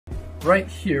right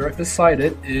here beside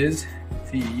it is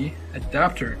the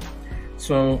adapter.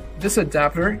 So this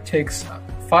adapter takes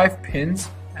 5 pins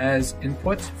as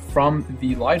input from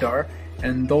the LIDAR,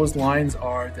 and those lines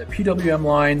are the PWM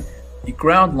line, the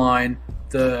ground line,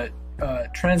 the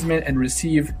transmit and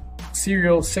receive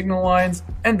serial signal lines,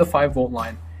 and the 5-volt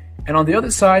line. And on the other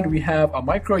side we have a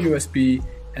micro USB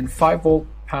and 5-volt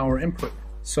power input.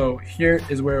 So here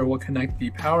is where we'll connect the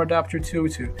power adapter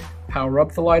to power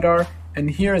up the LIDAR, and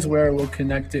here is where we'll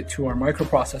connect it to our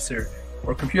microprocessor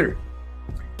or computer.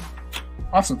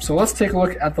 Awesome, so let's take a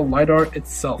look at the LIDAR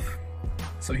itself.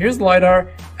 So here's the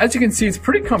LIDAR. As you can see, it's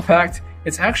pretty compact.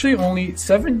 It's actually only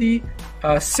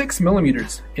 76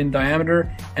 millimeters in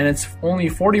diameter, and it's only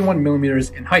 41 millimeters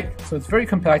in height. So it's very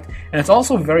compact, and it's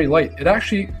also very light. It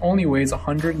actually only weighs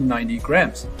 190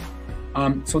 grams.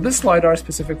 So this LIDAR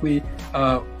specifically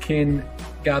can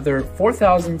gather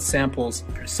 4,000 samples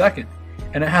per second,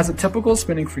 and it has a typical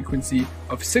spinning frequency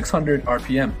of 600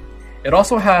 RPM. It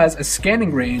also has a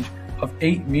scanning range of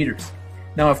 8 meters.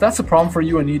 Now, if that's a problem for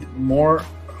you and need more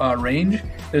range,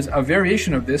 there's a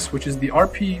variation of this, which is the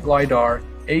RPLIDAR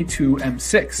A2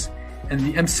 M6. And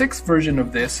the M6 version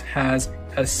of this has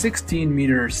a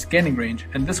 16-meter scanning range,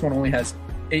 and this one only has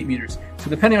 8 meters. So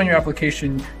depending on your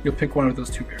application, you'll pick one of those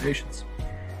two variations.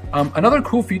 Another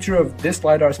cool feature of this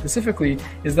LiDAR specifically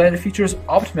is that it features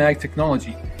OPTMAG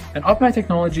technology. And OPTMAG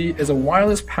technology is a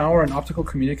wireless power and optical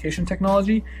communication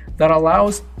technology that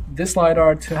allows this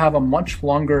LiDAR to have a much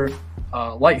longer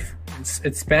life.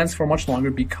 It spans for much longer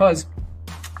because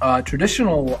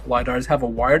traditional LiDARs have a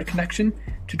wired connection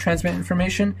to transmit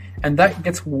information, and that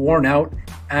gets worn out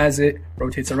as it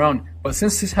rotates around. But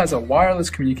since this has a wireless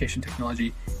communication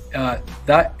technology,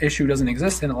 that issue doesn't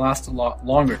exist and it lasts a lot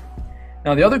longer.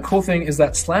 Now, the other cool thing is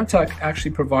that Slamtec actually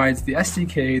provides the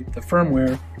SDK, the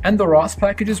firmware, and the ROS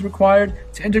packages required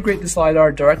to integrate this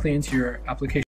LiDAR directly into your application.